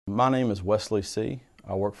My name is Wesley C.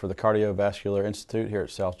 I work for the Cardiovascular Institute here at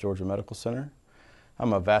South Georgia Medical Center.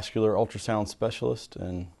 I'm a vascular ultrasound specialist,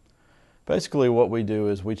 and basically what we do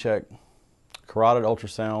is we check carotid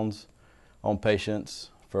ultrasounds on patients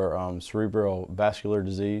for cerebral vascular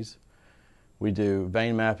disease. We do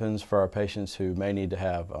vein mappings for our patients who may need to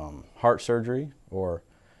have heart surgery, or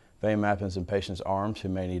vein mappings in patients' arms who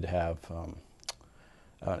may need to have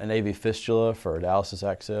an AV fistula for dialysis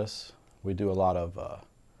access. We do a lot of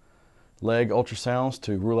leg ultrasounds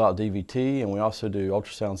to rule out DVT, and we also do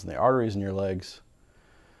ultrasounds in the arteries in your legs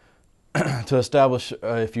to establish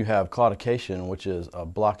if you have claudication, which is a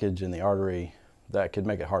blockage in the artery that could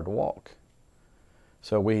make it hard to walk.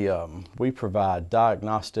 So we provide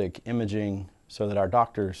diagnostic imaging so that our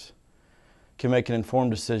doctors can make an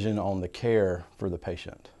informed decision on the care for the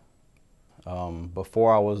patient.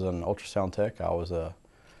 Before I was an ultrasound tech, I was a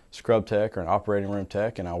scrub tech or an operating room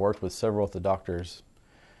tech, and I worked with several of the doctors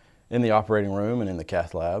in the operating room and in the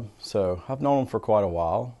cath lab. So I've known them for quite a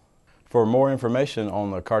while. For more information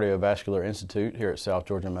on the Cardiovascular Institute here at South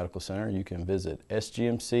Georgia Medical Center, you can visit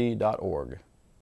sgmc.org.